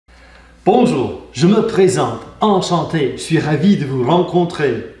Bonjour, je me présente, enchanté, je suis ravi de vous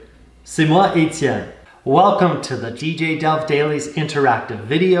rencontrer. C'est moi, Étienne. Welcome to the DJ DELF Dailies interactive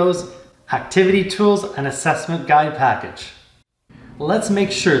videos, activity tools, and assessment guide package. Let's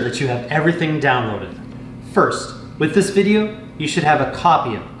make sure that you have everything downloaded. First, with this video, you should have a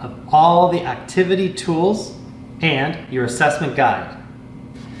copy of all the activity tools and your assessment guide.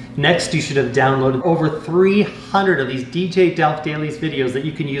 Next, you should have downloaded over 300 of these DJ DELF Dailies videos that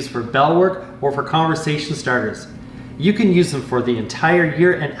you can use for bell work or for conversation starters. You can use them for the entire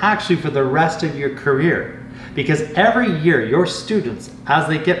year and actually for the rest of your career, because every year your students, as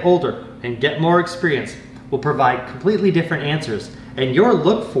they get older and get more experience, will provide completely different answers, and your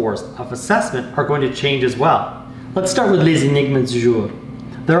look-fors of assessment are going to change as well. Let's start with les énigmes du jour.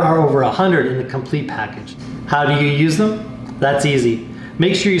 There are over 100 in the complete package. How do you use them? That's easy.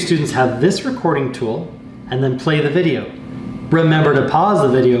 Make sure your students have this recording tool and then play the video. Remember to pause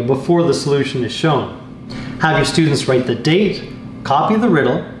the video before the solution is shown. Have your students write the date, copy the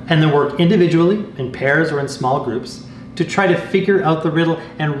riddle, and then work individually, in pairs or in small groups, to try to figure out the riddle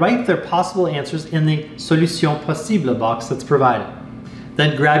and write their possible answers in the solution possible box that's provided.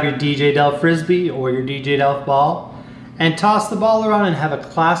 Then grab your DJ DELF Frisbee or your DJ DELF ball and toss the ball around and have a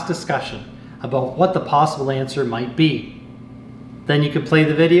class discussion about what the possible answer might be. Then you can play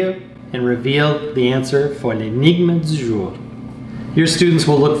the video and reveal the answer for l'énigme du jour. Your students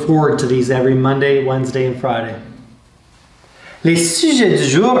will look forward to these every Monday, Wednesday, and Friday. Les sujets du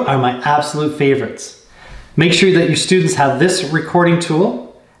jour are my absolute favorites. Make sure that your students have this recording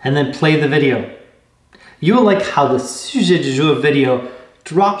tool and then play the video. You will like how the sujet du jour video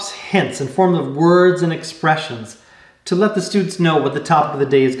drops hints in form of words and expressions to let the students know what the topic of the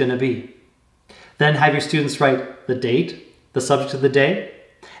day is going to be. Then have your students write the date, the subject of the day,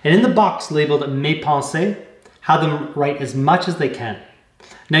 and in the box labeled mes pensées, have them write as much as they can.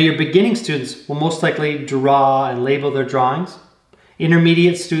 Now your beginning students will most likely draw and label their drawings.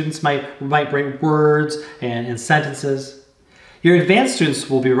 Intermediate students might write words and sentences. Your advanced students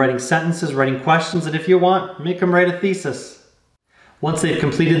will be writing sentences, writing questions, and if you want, make them write a thesis. Once they've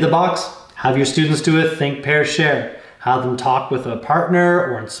completed the box, have your students do a think, pair, share. Have them talk with a partner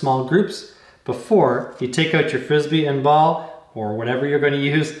or in small groups before you take out your frisbee and ball or whatever you're going to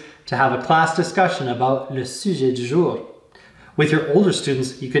use to have a class discussion about le sujet du jour. With your older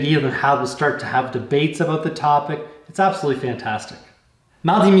students, you could even have them start to have debates about the topic. It's absolutely fantastic.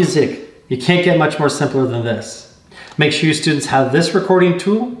 Mardi, musique. You can't get much more simpler than this. Make sure your students have this recording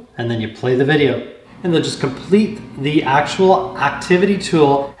tool and then you play the video. And they'll just complete the actual activity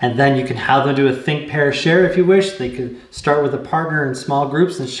tool, and then you can have them do a think, pair, share if you wish. They could start with a partner in small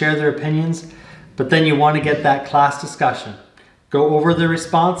groups and share their opinions, but then you want to get that class discussion. Go over the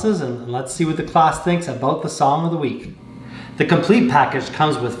responses and let's see what the class thinks about the song of the week. The complete package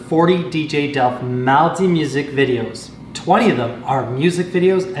comes with 40 DJ DELF Mardi music videos. 20 of them are music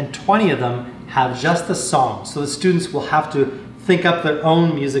videos and 20 of them have just the song, so the students will have to think up their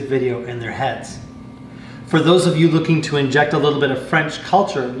own music video in their heads. For those of you looking to inject a little bit of French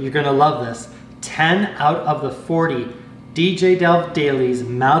culture, you're going to love this. 10 out of the 40 DJ DELF Dailies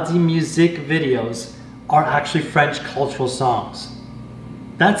Mardi music videos are actually French cultural songs.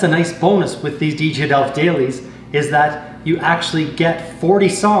 That's a nice bonus with these DJ DELF Dailies, is that you actually get 40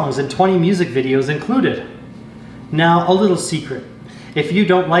 songs and 20 music videos included. Now, a little secret. If you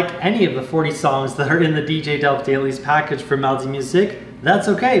don't like any of the 40 songs that are in the DJ DELF Dailies package for Mardi musique, that's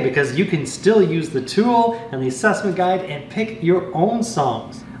okay, because you can still use the tool and the assessment guide and pick your own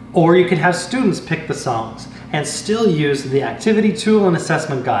songs. Or you can have students pick the songs and still use the activity tool and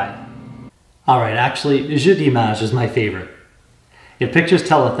assessment guide. Alright, actually, Jeudimage is my favorite. If pictures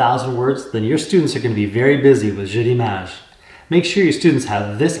tell 1,000 words, then your students are going to be very busy with Jeudimage. Make sure your students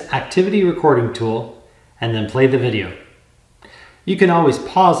have this activity recording tool and then play the video. You can always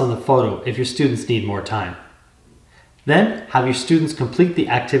pause on the photo if your students need more time. Then have your students complete the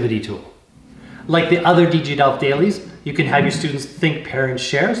activity tool. Like the other DJ DELF Dailies, you can have your students think, pair, and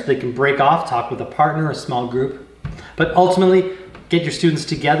share so they can break off, talk with a partner or a small group. But ultimately, get your students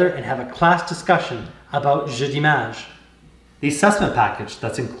together and have a class discussion about Jeudimage. The assessment package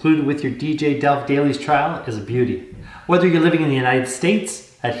that's included with your DJ DELF Dailies trial is a beauty. Whether you're living in the United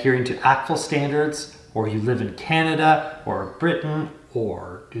States, adhering to ACFL standards, or you live in Canada or Britain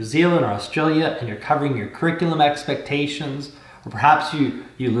or New Zealand or Australia and you're covering your curriculum expectations, or perhaps you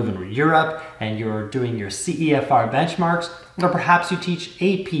live in Europe and you're doing your CEFR benchmarks, or perhaps you teach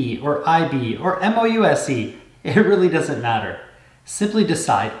AP or IB or MOUSE, it really doesn't matter. Simply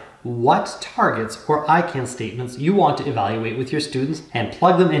decide what targets or I can statements you want to evaluate with your students and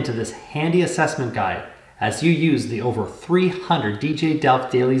plug them into this handy assessment guide, as you use the over 300 DJ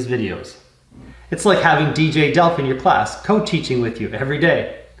DELF Dailies videos. It's like having DJ DELF in your class, co-teaching with you every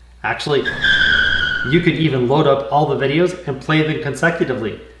day. Actually, you could even load up all the videos and play them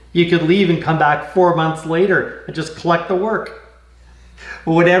consecutively. You could leave and come back 4 months later and just collect the work.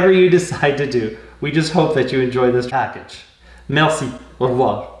 Whatever you decide to do, we just hope that you enjoy this package. Merci. Au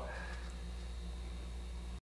revoir.